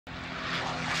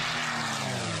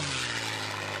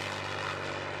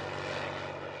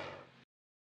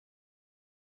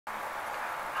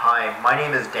Hi, my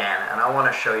name is Dan, and I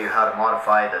want to show you how to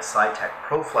modify the Saitek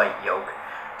Pro Flight Yoke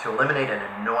to eliminate an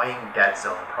annoying dead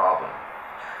zone problem.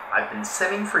 I've been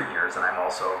simming for years, and I'm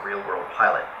also a real-world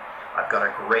pilot. I've got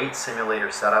a great simulator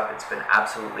setup. It's been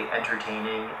absolutely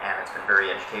entertaining, and it's been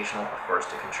very educational, of course,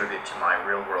 to contribute to my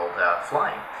real-world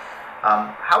flying.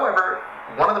 However,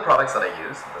 one of the products that I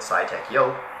use, the Saitek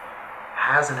Yoke,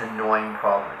 has an annoying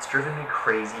problem. It's driven me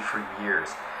crazy for years.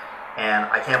 And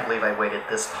I can't believe I waited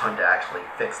this long to actually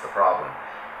fix the problem.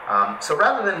 So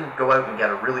rather than go out and get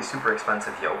a really super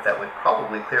expensive yoke that would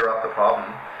probably clear up the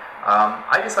problem,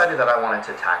 I decided that I wanted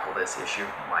to tackle this issue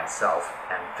myself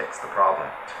and fix the problem.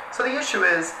 So the issue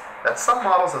is that some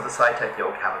models of the Saitek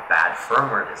Yoke have a bad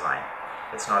firmware design.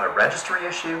 It's not a registry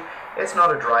issue, it's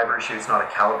not a driver issue, it's not a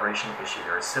calibration issue.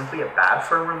 There is simply a bad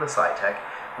firmware in the Saitek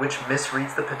which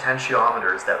misreads the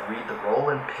potentiometers that read the roll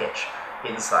and pitch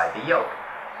inside the yoke.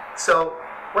 So,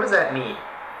 what does that mean?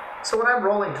 So when I'm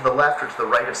rolling to the left or to the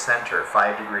right of center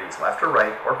 5 degrees, left or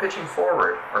right, or pitching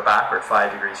forward or backward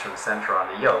 5 degrees from the center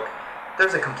on the yoke,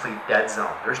 there's a complete dead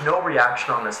zone. There's no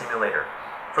reaction on the simulator.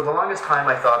 For the longest time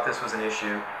I thought this was an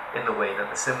issue in the way that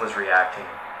the sim was reacting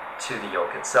to the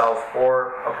yoke itself,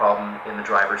 or a problem in the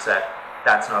driver set.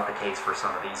 That's not the case for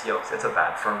some of these yokes. It's a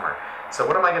bad firmware. So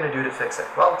what am I going to do to fix it?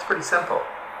 Well, it's pretty simple.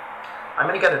 I'm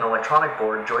going to get an electronic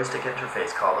board joystick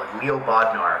interface called a Leo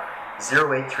Bodnar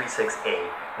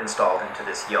 0836A installed into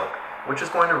this yoke, which is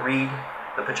going to read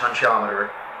the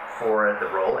potentiometer for the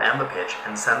roll and the pitch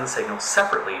and send the signal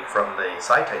separately from the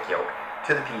Saitek yoke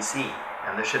to the PC,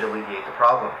 and this should alleviate the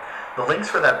problem. The links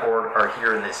for that board are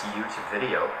here in this YouTube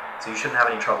video, so you shouldn't have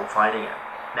any trouble finding it.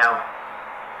 Now,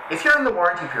 if you're in the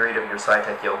warranty period of your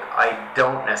Saitek yoke, I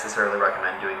don't necessarily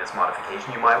recommend doing this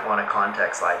modification. You might want to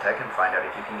contact Saitek and find out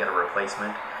if you can get a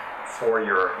replacement for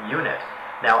your unit.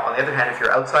 Now, on the other hand, if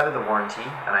you're outside of the warranty,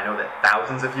 and I know that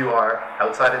thousands of you are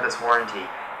outside of this warranty,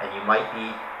 and you might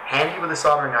be handy with a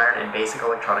soldering iron and basic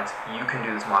electronics, you can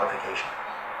do this modification.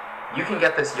 You can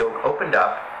get this yoke opened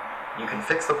up, you can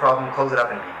fix the problem, close it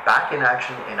up, and be back in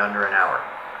action in under an hour.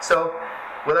 So,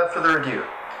 without further ado,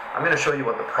 I'm going to show you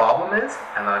what the problem is,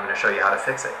 and then I'm going to show you how to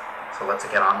fix it. So let's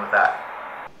get on with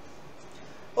that.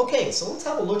 Okay, so let's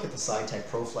have a look at the Saitek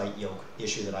Pro Flight Yoke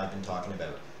issue that I've been talking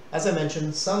about. As I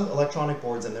mentioned, some electronic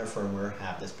boards and their firmware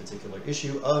have this particular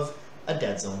issue of a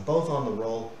dead zone, both on the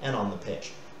roll and on the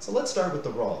pitch. So let's start with the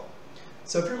roll.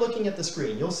 So if you're looking at the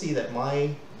screen, you'll see that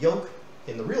my yoke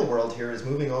in the real world here is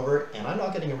moving over, and I'm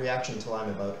not getting a reaction until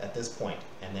I'm about at this point,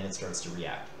 and then it starts to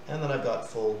react. And then I've got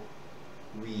full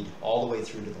read all the way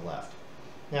through to the left.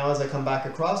 Now as I come back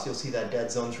across, you'll see that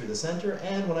dead zone through the center,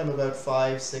 and when I'm about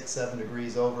 5, 6, 7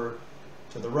 degrees over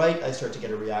to the right, I start to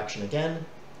get a reaction again,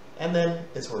 and then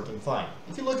it's working fine.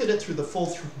 If you look at it through the full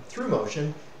through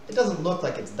motion, it doesn't look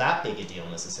like it's that big a deal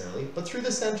necessarily, but through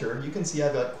the center you can see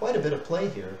I've got quite a bit of play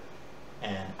here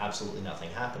and absolutely nothing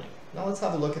happening. Now let's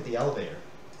have a look at the elevator.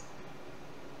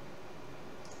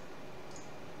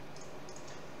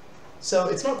 So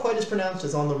it's not quite as pronounced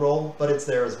as on the roll, but it's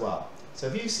there as well. So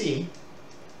if you see,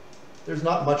 there's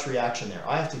not much reaction there.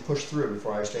 I have to push through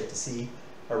before I start to see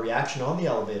a reaction on the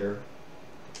elevator.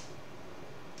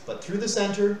 But through the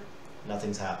center,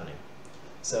 nothing's happening.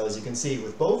 So as you can see,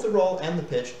 with both the roll and the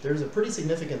pitch, there's a pretty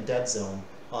significant dead zone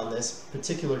on this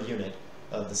particular unit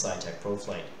of the Saitek Pro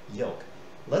Flight Yoke.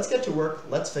 Let's get to work,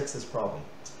 let's fix this problem.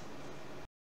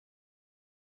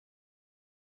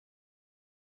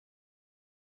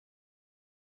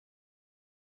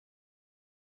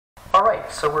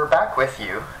 Alright, so we're back with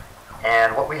you,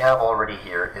 and what we have already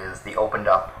here is the opened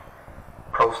up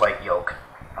Pro Flight Yoke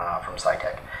from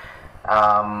Saitek.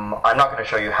 I'm not going to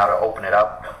show you how to open it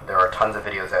up. There are tons of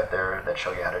videos out there that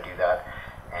show you how to do that,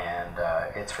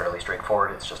 and it's fairly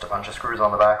straightforward. It's just a bunch of screws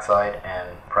on the back side, and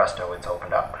presto, it's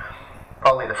opened up.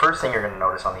 Probably the first thing you're going to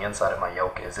notice on the inside of my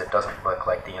yoke is it doesn't look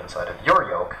like the inside of your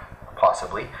yoke,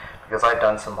 possibly, because I've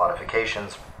done some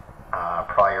modifications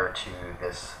prior to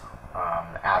this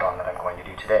add-on that I'm going to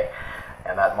do today.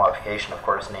 And that modification, of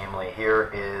course, namely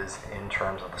here, is in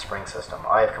terms of the spring system.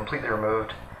 I have completely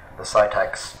removed the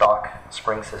Saitek stock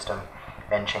spring system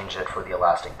and changed it for the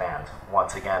elastic bands.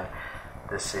 Once again,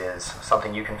 this is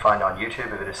something you can find on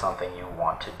YouTube if it is something you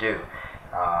want to do.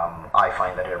 I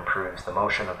find that it improves the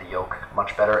motion of the yoke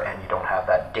much better, and you don't have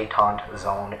that detente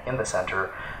zone in the center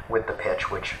with the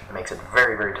pitch, which makes it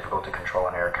very, very difficult to control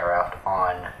an aircraft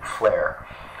on flare.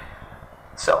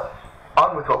 So,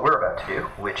 on with what we're about to do,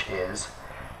 which is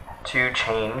to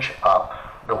change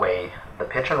up the way the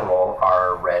pitch and roll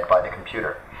are read by the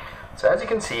computer. So as you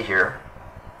can see here,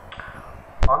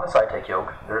 on the Saitek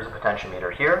yoke, there's a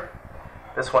potentiometer here.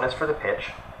 This one is for the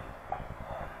pitch,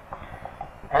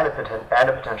 and a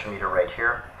potentiometer right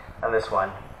here, and this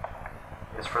one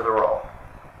is for the roll.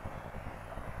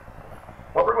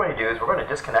 What we're going to do is we're going to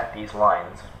disconnect these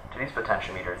lines to these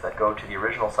potentiometers that go to the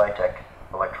original Saitek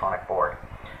electronic board.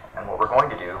 And what we're going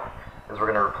to do is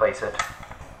we're going to replace it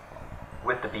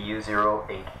with the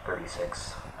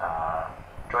BU0836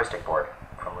 joystick board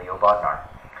from Leo Bodnar.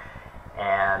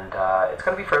 And it's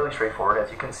going to be fairly straightforward.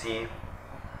 As you can see,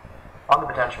 on the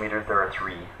potentiometer there are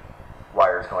 3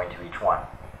 wires going to each one.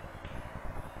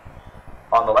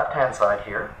 On the left-hand side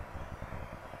here,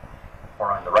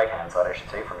 or on the right-hand side I should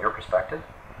say from your perspective,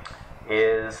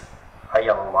 is a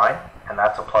yellow line, and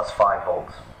that's a plus 5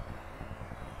 volts.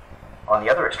 On the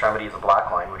other extremity is a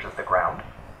black line, which is the ground.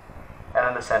 And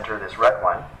in the center, this red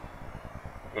one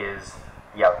is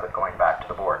the output going back to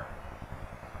the board.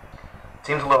 It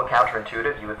seems a little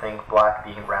counterintuitive. You would think black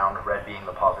being ground, red being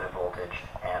the positive voltage,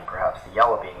 and perhaps the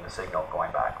yellow being the signal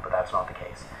going back, but that's not the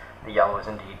case. The yellow is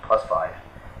indeed plus 5,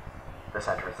 the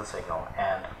center is the signal,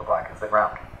 and the black is the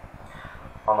ground.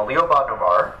 On the Leo Bodnar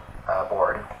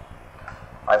board,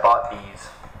 I bought these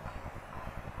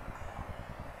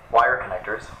wire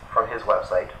connectors from his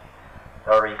website.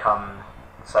 They already come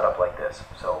set up like this,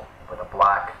 so with a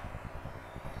black,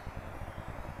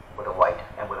 with a white,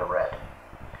 and with a red.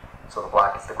 So the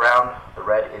black is the ground, the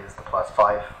red is the plus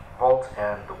 5 volts,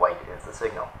 and the white is the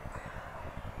signal.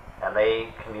 And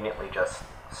they conveniently just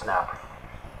snap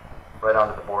right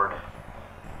onto the board,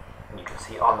 and you can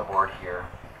see on the board here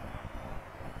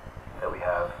that we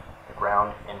have the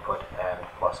ground input and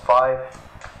plus 5.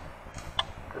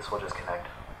 This will just connect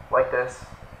like this,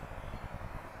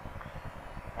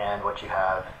 and what you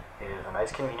have is a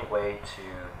nice convenient way to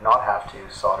not have to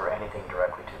solder anything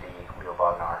directly to the Leo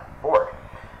Bodnar board.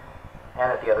 And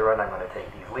at the other end I'm going to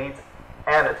take these leads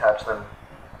and attach them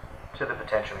to the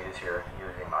potentiometers here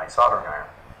using my soldering iron.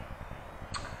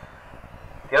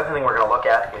 The other thing we're going to look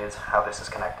at is how this is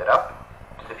connected up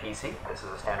to the PC. This is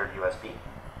a standard USB.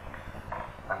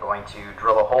 I'm going to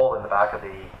drill a hole in the back of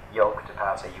the yoke to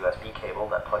pass a USB cable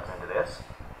that plugs into this,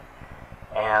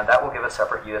 and that will give a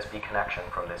separate USB connection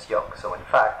from this yoke. So in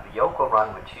fact, the yoke will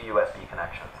run with 2 USB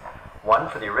connections. One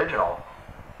for the original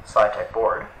Saitek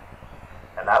board,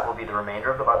 and that will be the remainder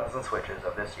of the buttons and switches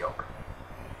of this yoke.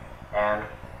 And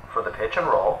for the pitch and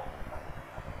roll,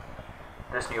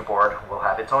 this new board will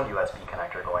have its own USB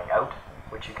connector going out,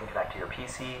 which you can connect to your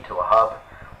PC, to a hub,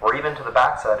 or even to the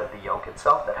back side of the yoke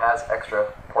itself that has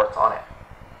extra ports on it.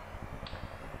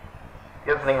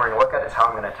 The other thing we're going to look at is how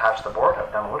I'm going to attach the board.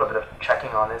 I've done a little bit of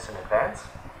checking on this in advance.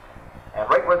 And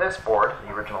right where this board,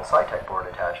 the original Saitek board,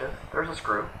 attaches, there's a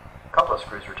screw, a couple of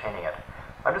screws retaining it.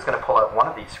 I'm just going to pull out one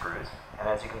of these screws, and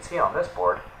as you can see on this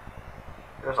board,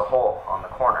 there's a hole on the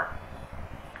corner.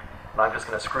 And I'm just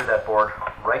going to screw that board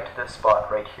right to this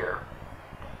spot right here,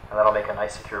 and that'll make a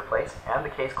nice secure place, and the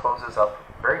case closes up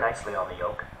very nicely on the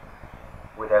yoke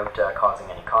without causing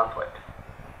any conflict.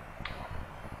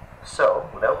 So,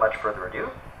 without much further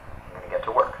ado, I'm going to get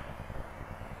to work.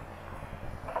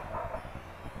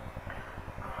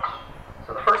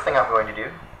 So the first thing I'm going to do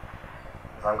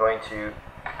is I'm going to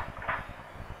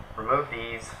remove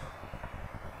the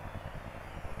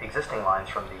existing lines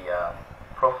from the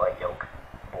Pro Flight Yoke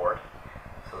board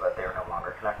so that they are no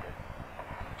longer connected.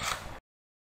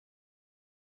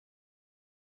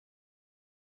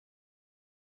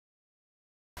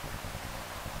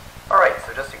 Alright,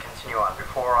 so just to continue on,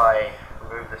 before I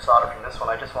remove the solder from this one,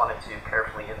 I just wanted to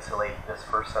carefully insulate this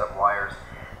first set of wires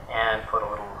and put a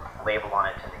little label on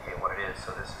it to indicate what it is.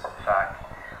 So this is in fact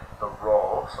the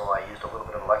roll, so I used a little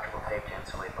bit of electrical tape to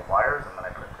insulate the wires, and then I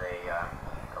put the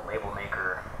label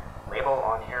maker label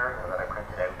on here that I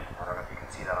printed out. I don't know if you can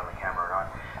see that on the camera or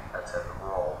not. That says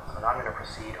roll. So now I'm going to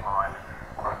proceed on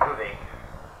removing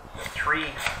the 3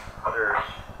 other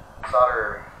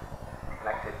solder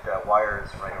connected wires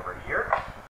right over here.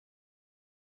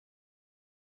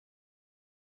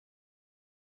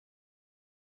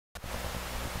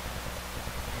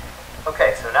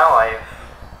 Okay, so now I've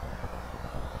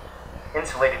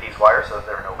insulated these wires so that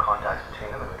there are no contacts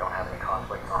between them and we don't have any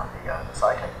conflict on the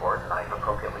Saitek board. And I've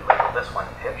appropriately labeled this one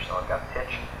pitch, so I've got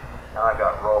pitch. Now I've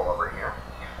got roll over here.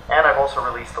 And I've also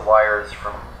released the wires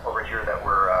from over here that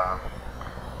were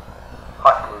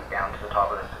hot glued down to the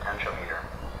top of this potentiometer.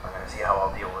 I'm going to see how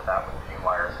I'll deal with that with the new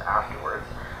wires afterwards.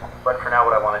 But for now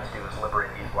what I wanted to do is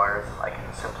liberate these wires. I can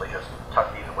simply just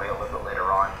tuck these away a little bit later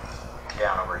on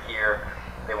down over here.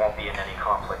 They won't be in any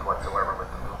conflict whatsoever with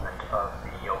the movement of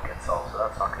the yoke itself, so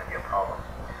that's not going to be a problem.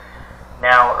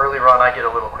 Now, earlier on I did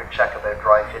a little quick check about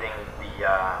dry fitting the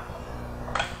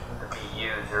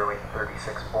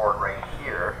BU0836 board right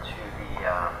here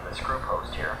to the screw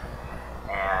post here.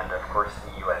 and of course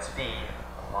the USB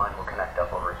line will connect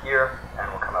up over here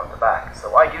and will come out the back.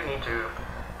 So I do need to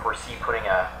foresee putting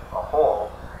a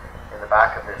hole in the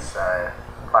back of this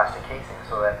plastic casing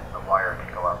so that the wire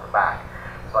can go out the back.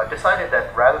 So I've decided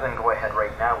that rather than go ahead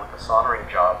right now with the soldering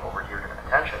job over here to the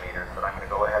potentiometers, that I'm going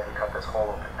to go ahead and cut this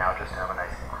hole open now just to have a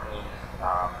nice clean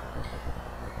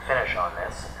finish on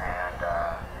this. And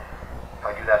if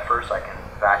I do that first, I can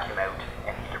vacuum out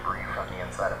any debris from the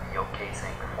inside of the yoke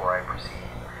casing before I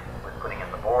proceed with putting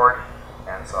in the board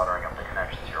and soldering up the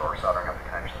connections here, or soldering up the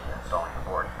connections and installing the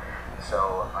board.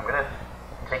 So I'm going to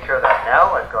take care of that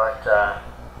now. I've got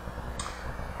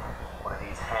one of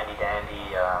these handy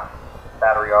dandy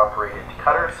battery operated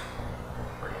cutters,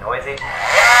 pretty noisy,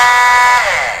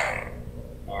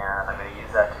 and I'm going to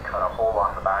use that to cut a hole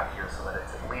on the back here so that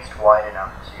it's at least wide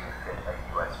enough to fit a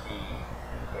USB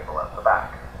cable out the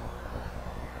back.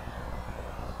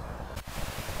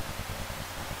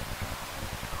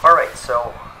 Alright,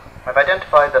 so I've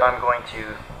identified that I'm going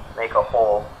to make a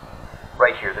hole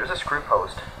right here. There's a screw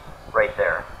post right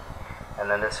there,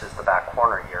 and then this is the back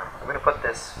corner here. I'm going to put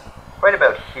this right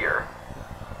about here,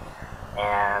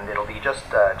 and it'll be just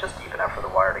deep enough for the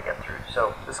wire to get through.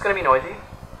 So this is going to be noisy,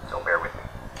 so bear with me.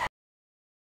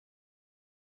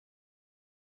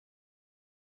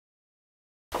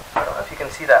 I don't know if you can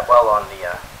see that well on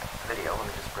the video. Let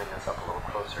me just bring this up a little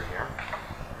closer here.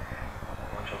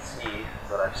 What you'll see is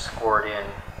that I've scored in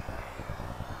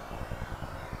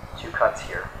 2 cuts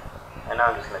here, and now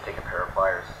I'm just going to take a pair of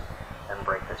pliers and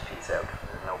break this piece out.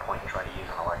 There's no point in trying to use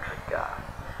an electric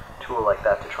tool like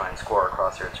that to try and score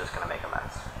across here. It's just going to make a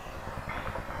mess.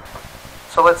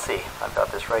 So let's see. I've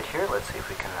got this right here. Let's see if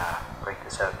we can break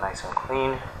this out nice and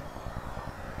clean.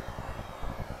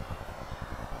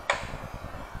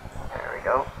 There we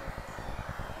go.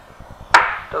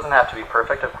 Doesn't have to be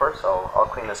perfect, of course. I'll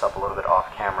clean this up a little bit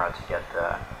off camera to get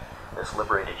this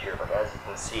liberated here. But as you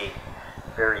can see,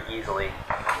 very easily,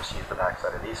 just use the back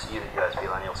side of these USB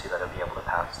line, you'll see that it'll be able to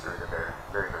pass through the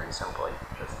very simply,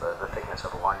 just the thickness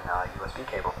of one USB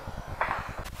cable.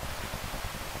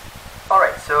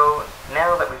 Alright, so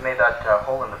now that we've made that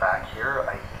hole in the back here,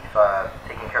 I've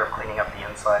taken care of cleaning up the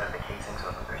inside of the casing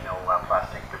so that there's no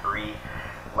plastic debris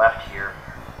left here.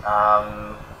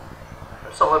 I'm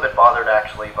still a little bit bothered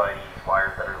actually by these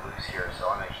wires that are loose here, so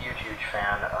I'm a huge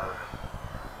fan of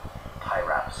tie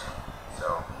wraps.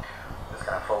 So I'm just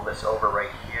going to fold this over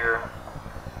right here.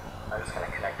 I'm just going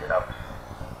to connect it up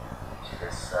to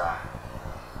this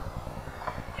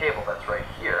cable that's right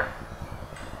here.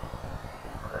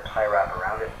 Put a tie wrap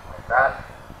around it like that.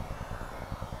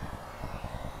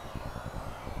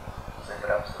 Zip it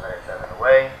up so that it's out of the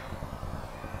way.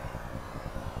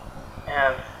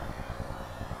 And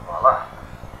voila.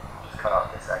 Just cut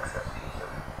off this excess piece of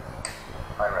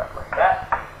tie wrap like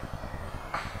that.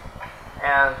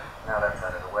 And now that's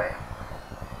out of the way.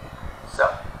 So,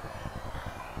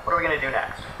 what are we going to do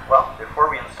next? Well, before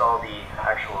we install the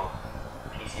actual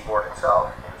PC board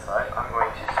itself inside, I'm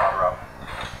going to solder up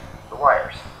the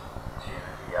wires to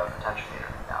the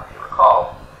potentiometer. Now, if you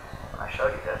recall, when I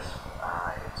showed you this,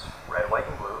 it's red, white,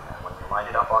 and blue, and when we lined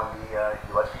it up on the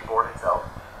USB board itself,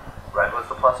 red was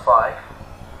the +5,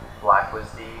 black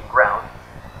was the ground,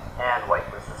 and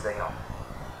white was the signal.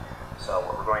 So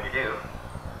what we're going to do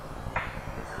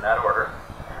is in that order,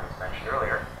 as mentioned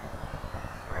earlier,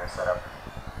 we're going to set up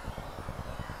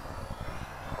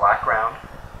black ground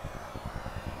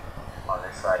on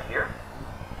this side here.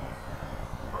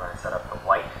 We're going to set up the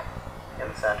white in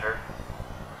the center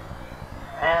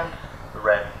and the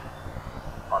red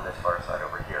on this far side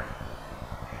over here.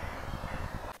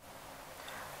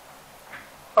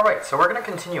 Alright, so we're going to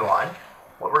continue on.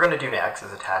 What we're going to do next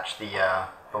is attach the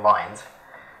lines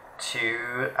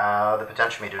to the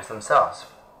potentiometers themselves.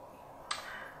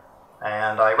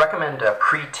 And I recommend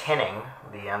pre-tinning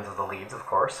the ends of the leads, of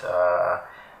course,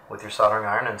 with your soldering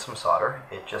iron and some solder.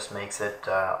 It just makes it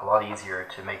a lot easier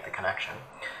to make the connection.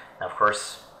 Now, of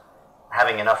course,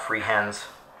 having enough free hands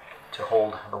to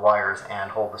hold the wires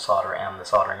and hold the solder and the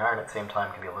soldering iron at the same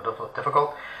time can be a little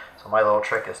difficult. So my little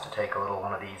trick is to take a little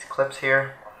one of these clips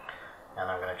here, and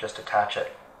I'm going to just attach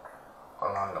it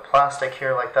along the plastic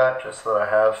here like that, just so that I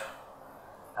have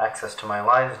access to my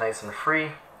lines nice and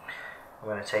free. I'm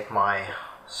going to take my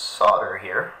solder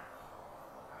here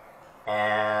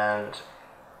and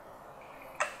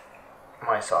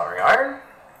my soldering iron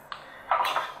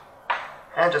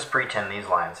and just pre-tin these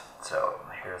lines. So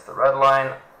here's the red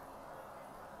line,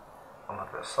 a little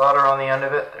bit of solder on the end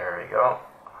of it, there we go.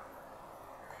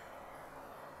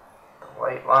 The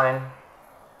white line,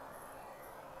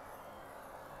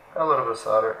 a little bit of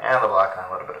solder, and the black line,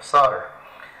 a little bit of solder.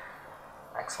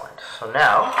 Excellent. So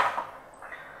now,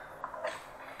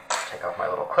 take off my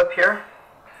little clip here.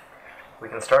 We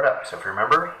can start up. So if you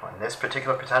remember, on this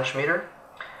particular potentiometer,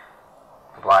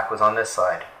 the black was on this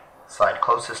side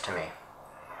closest to me.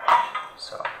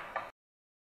 So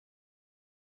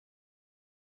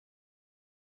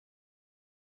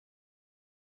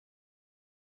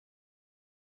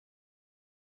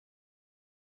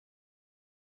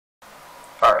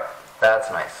alright,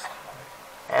 that's nice.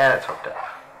 And it's hooked up.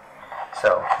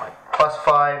 So my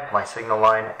 +5, my signal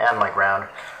line, and my ground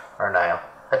are now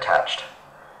attached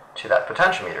to that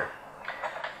potentiometer.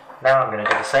 Now I'm going to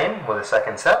do the same with a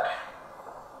second set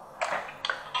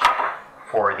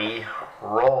for the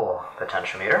roll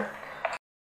potentiometer.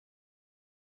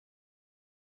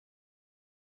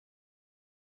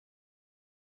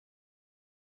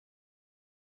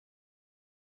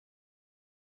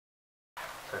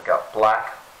 So we've got black,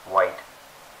 white,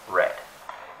 red.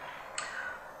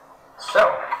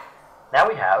 So now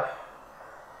we have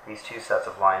these two sets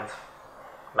of lines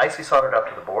nicely soldered up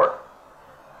to the board,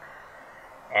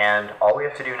 and all we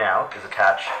have to do now is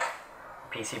attach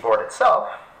the PC board itself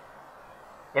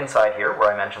inside here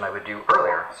where I mentioned I would do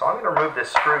earlier. So I'm going to remove this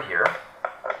screw here.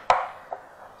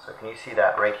 So can you see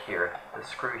that right here? This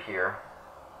screw here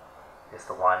is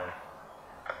the one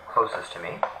closest to me.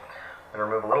 I'm going to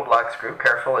remove a little black screw.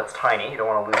 Careful, it's tiny. You don't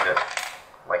want to lose it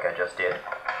like I just did.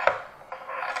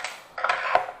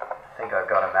 I think I've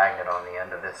got a magnet on the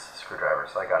end of this screwdriver,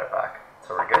 so I got it back.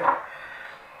 So we're good.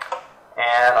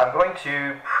 And I'm going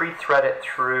to pre-thread it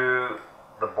through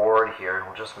the board here, and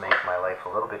will just make my life a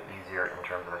little bit easier in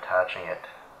terms of attaching it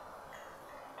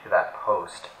to that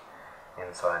post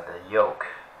inside the yoke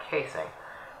casing.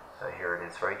 So here it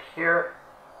is right here.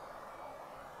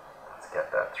 Let's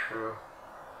get that through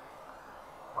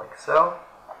like so.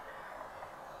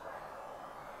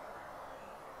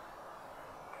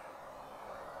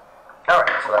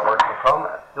 Alright, so that works no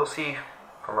problem. You'll see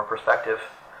from a perspective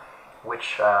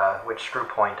which screw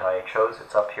point I chose.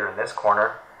 It's up here in this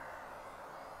corner,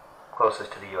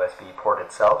 closest to the USB port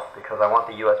itself, because I want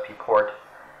the USB port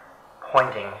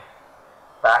pointing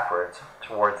backwards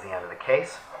towards the end of the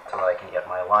case so that I can get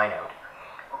my line out.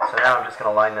 So now I'm just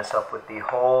going to line this up with the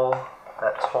hole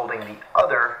that's holding the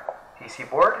other PC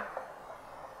board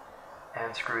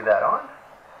and screw that on.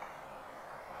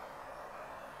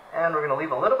 And we're going to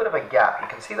leave a little bit of a gap. You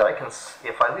can see that I can,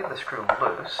 if I leave the screw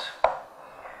loose,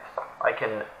 I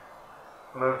can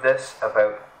move this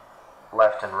about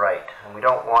left and right. And we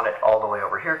don't want it all the way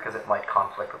over here because it might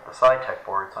conflict with the Saitek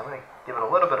board. So I'm going to give it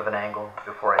a little bit of an angle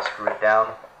before I screw it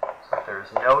down so that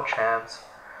there's no chance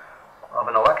of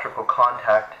an electrical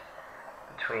contact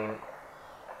between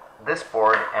this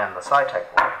board and the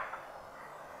Saitek board.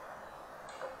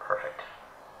 Perfect.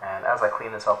 And as I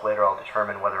clean this up later, I'll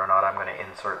determine whether or not I'm going to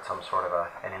insert some sort of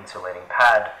an insulating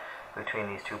pad between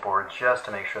these two boards just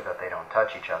to make sure that they don't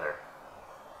touch each other.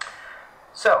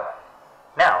 So,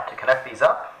 now to connect these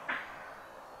up,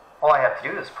 all I have to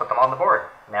do is put them on the board.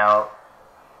 Now,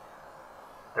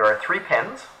 there are 3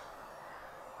 pins,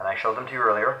 and I showed them to you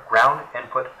earlier: ground,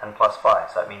 input, and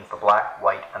 +5. So that means the black,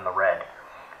 white, and the red.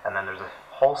 And then there's a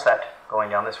whole set going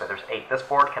down this way. There's 8. This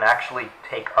board can actually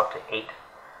take up to 8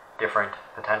 different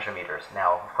potentiometers.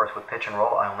 Now, of course, with pitch and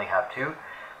roll, I only have 2.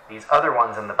 These other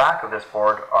ones in the back of this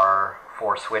board are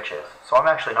 4 switches. So I'm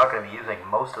actually not going to be using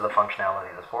most of the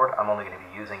functionality of this board. I'm only going to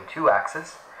be using 2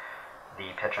 axes, the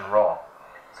pitch and roll.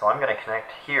 So I'm going to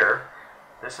connect here.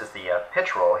 This is the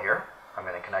pitch roll here. I'm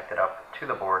going to connect it up to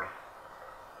the board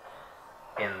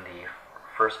in the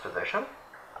first position.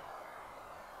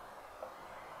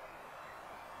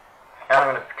 And I'm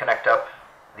going to connect up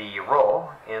the roll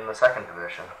in the second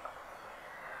position.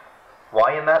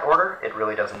 Why in that order? It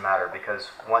really doesn't matter,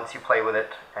 because once you play with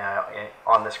it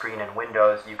on the screen in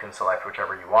Windows, you can select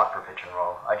whichever you want for pitch and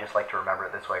roll. I just like to remember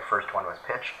it this way. First one was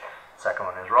pitch, second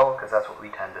one is roll, because that's what we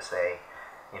tend to say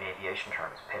in aviation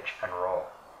terms, pitch and roll.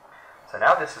 So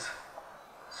now this is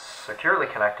securely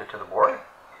connected to the board.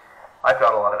 I've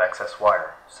got a lot of excess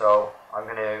wire, so I'm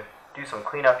going to do some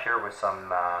cleanup here with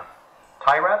some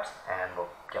tie wraps, and we'll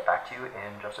get back to you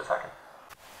in just a second.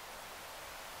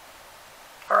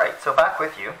 Alright, so back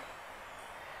with you.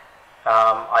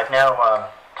 I've now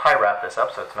tie wrapped this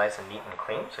up so it's nice and neat and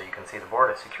clean, so you can see the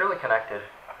board is securely connected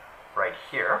right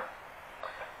here.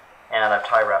 And I've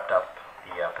tie wrapped up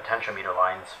the potentiometer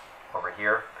lines over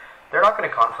here. They're not going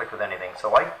to conflict with anything,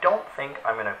 so I don't think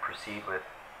I'm going to proceed with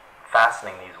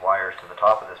fastening these wires to the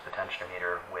top of this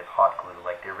potentiometer with hot glue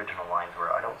like the original lines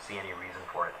were. I don't see any reason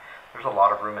for it. There's a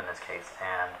lot of room in this case,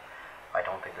 and I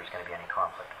don't think there's going to be any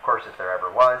conflict. Of course, if there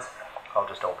ever was, I'll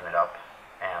just open it up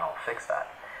and I'll fix that.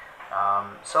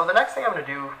 So the next thing I'm going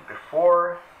to do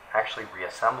before actually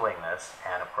reassembling this,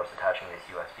 and of course attaching this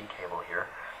USB cable here,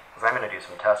 is I'm going to do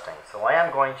some testing. So I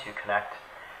am going to connect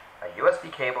a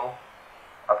USB cable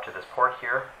up to this port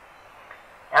here,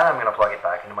 and I'm going to plug it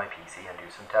back into my PC and do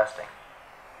some testing.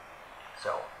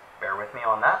 So bear with me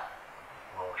on that.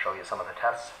 We'll show you some of the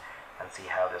tests and see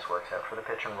how this works out for the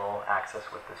pitch and roll access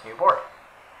with this new board.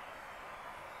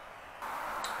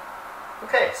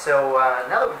 Okay, so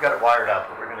now that we've got it wired up,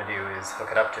 what we're going to do is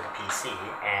hook it up to the PC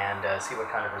and see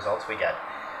what kind of results we get.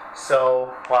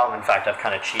 So, well, in fact, I've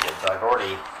kind of cheated. So I've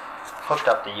already hooked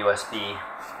up the USB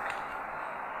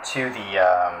to the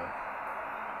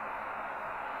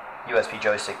USB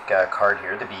joystick card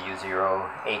here, the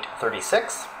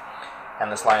BU0836,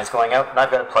 and this line is going out, and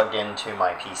I've got it plugged into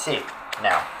my PC.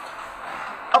 Now,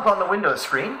 up on the Windows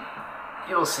screen,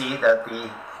 you will see that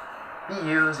the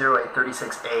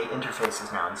BU0836A interface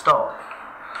is now installed.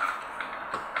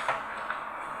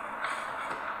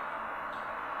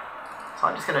 So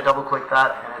I'm just going to double click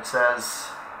that, and it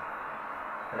says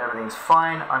that everything's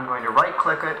fine. I'm going to right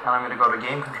click it, and I'm going to go to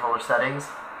game controller settings.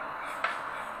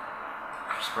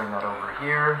 Just bring that over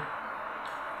here,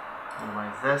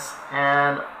 minimize this,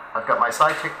 and I've got my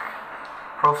Saitek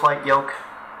Pro Flight Yoke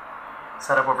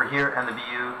set up over here, and the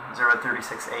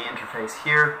BU0836A interface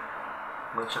here.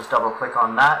 Let's just double click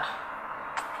on that.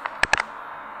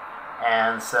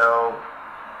 And so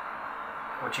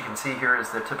what you can see here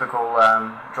is the typical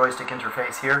joystick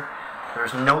interface here.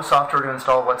 There's no software to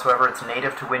install whatsoever. It's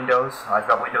native to Windows. I've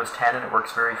got Windows 10 and it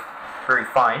works very, very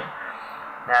fine.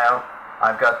 Now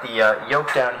I've got the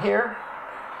yoke down here,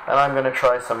 and I'm going to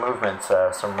try some movements,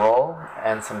 some roll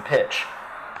and some pitch.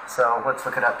 So let's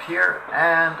look it up here,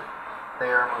 and they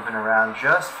are moving around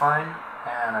just fine.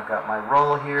 And I've got my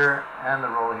roll here and the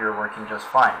roll here working just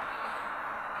fine.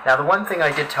 Now the one thing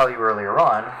I did tell you earlier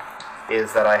on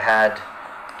is that I had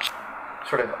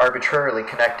sort of arbitrarily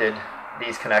connected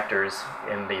these connectors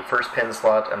in the first pin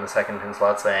slot and the second pin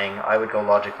slot, saying I would go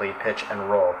logically pitch and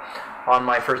roll. On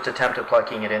my first attempt at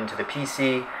plugging it into the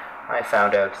PC, I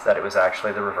found out that it was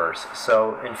actually the reverse.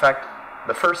 So in fact,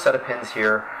 the first set of pins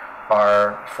here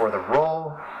are for the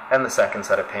roll, and the second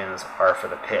set of pins are for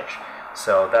the pitch.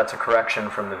 So that's a correction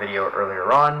from the video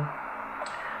earlier on.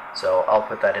 So I'll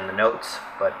put that in the notes,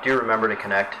 but do remember to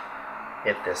connect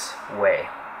it this way.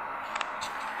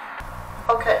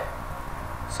 Okay,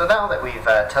 so now that we've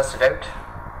tested out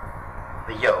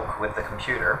the yoke with the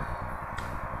computer,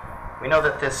 we know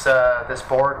that this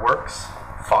board works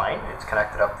fine. It's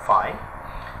connected up fine,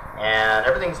 and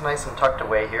everything's nice and tucked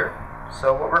away here.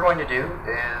 So what we're going to do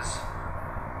is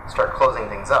start closing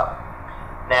things up.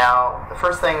 Now, the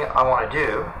first thing I want to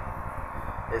do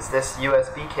is this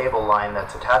USB cable line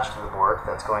that's attached to the board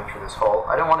that's going through this hole.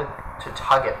 I don't want it to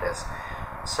tug at this.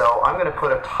 So I'm going to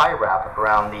put a tie wrap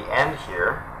around the end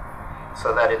here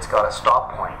so that it's got a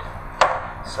stop point.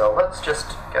 So let's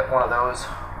just get one of those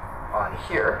on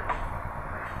here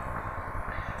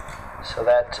so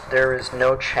that there is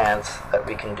no chance that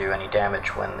we can do any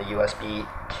damage when the USB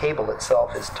cable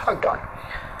itself is tugged on.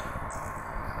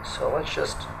 So let's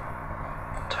just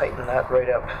tighten that right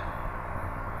up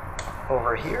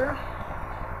over here,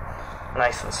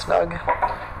 nice and snug.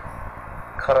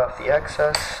 Cut off the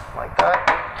excess like that,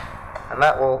 and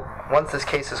that will, once this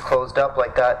case is closed up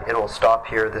like that, it will stop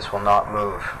here. This will not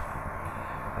move,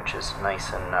 which is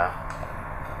nice and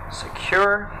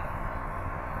secure,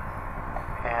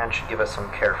 and should give us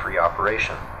some carefree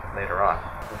operation later on.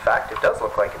 In fact, it does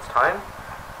look like it's time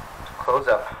to close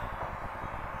up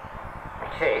the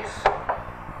case.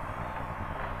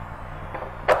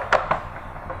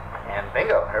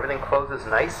 Bingo, everything closes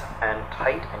nice and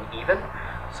tight and even.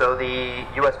 So the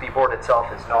USB board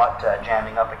itself is not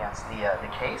jamming up against the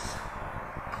case.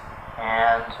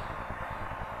 And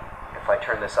if I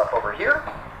turn this up over here,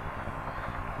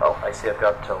 oh, I see I've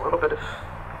got a little bit of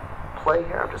play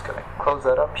here. I'm just going to close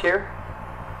that up here.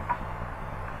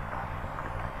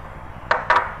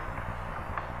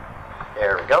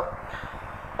 There we go.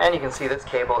 And you can see this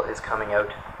cable is coming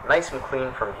out nice and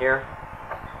clean from here.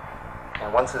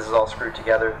 And once this is all screwed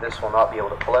together, this will not be able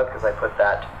to pull out because I put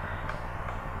that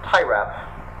tie wrap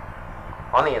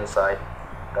on the inside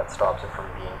that stops it from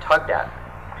being tugged at.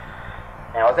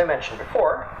 Now, as I mentioned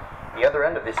before, the other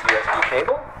end of this USB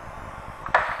cable,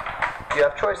 you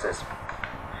have choices.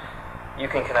 You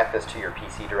can connect this to your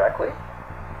PC directly,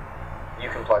 you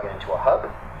can plug it into a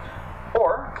hub,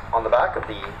 or on the back of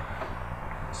the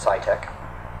Saitek,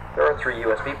 there are 3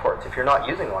 USB ports. If you're not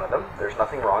using one of them, there's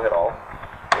nothing wrong at all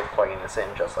with plugging this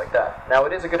in just like that. Now,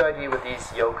 it is a good idea with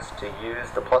these yokes to use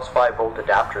the +5 volt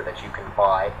adapter that you can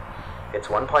buy. It's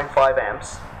 1.5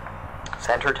 amps,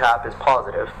 center tap is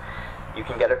positive. You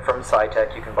can get it from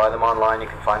Saitek, you can buy them online, you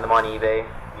can find them on eBay,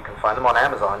 you can find them on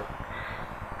Amazon.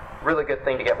 Really good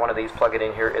thing to get one of these, plug it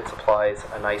in here. It supplies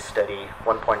a nice steady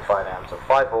 1.5 amps or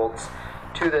 5 volts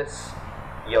to this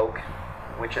yoke,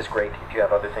 which is great if you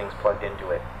have other things plugged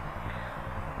into it.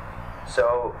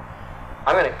 So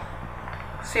I'm going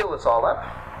to seal this all up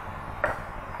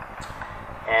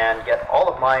and get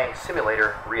all of my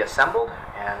simulator reassembled,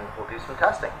 and we'll do some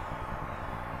testing.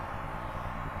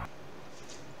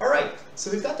 Alright,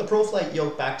 so we've got the Pro Flight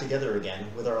Yoke back together again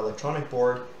with our electronic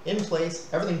board in place,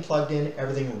 everything plugged in,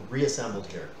 everything reassembled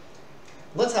here.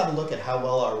 Let's have a look at how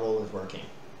well our roll is working.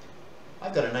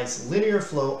 I've got a nice linear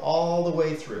flow all the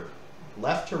way through,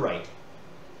 left to right.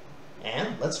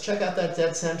 And let's check out that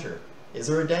dead center. Is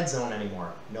there a dead zone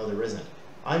anymore? No, there isn't.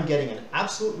 I'm getting an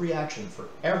absolute reaction for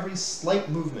every slight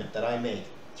movement that I make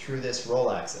through this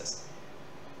roll axis.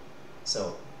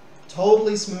 So,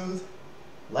 totally smooth,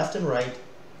 left and right,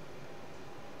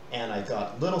 and I've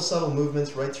got little subtle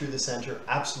movements right through the center,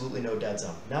 absolutely no dead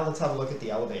zone. Now let's have a look at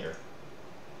the elevator.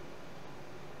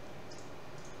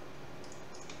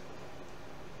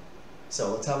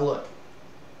 So let's have a look.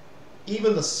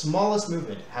 Even the smallest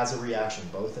movement has a reaction,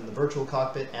 both in the virtual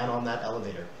cockpit and on that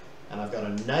elevator. And I've got a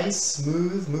nice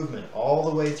smooth movement all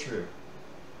the way through.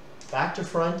 Back to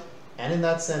front, and in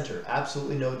that center,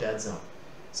 absolutely no dead zone.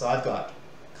 So I've got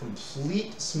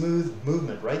complete smooth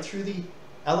movement right through the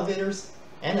elevators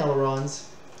and ailerons,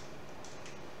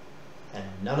 and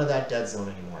none of that dead zone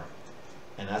anymore.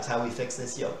 And that's how we fix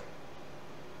this yoke.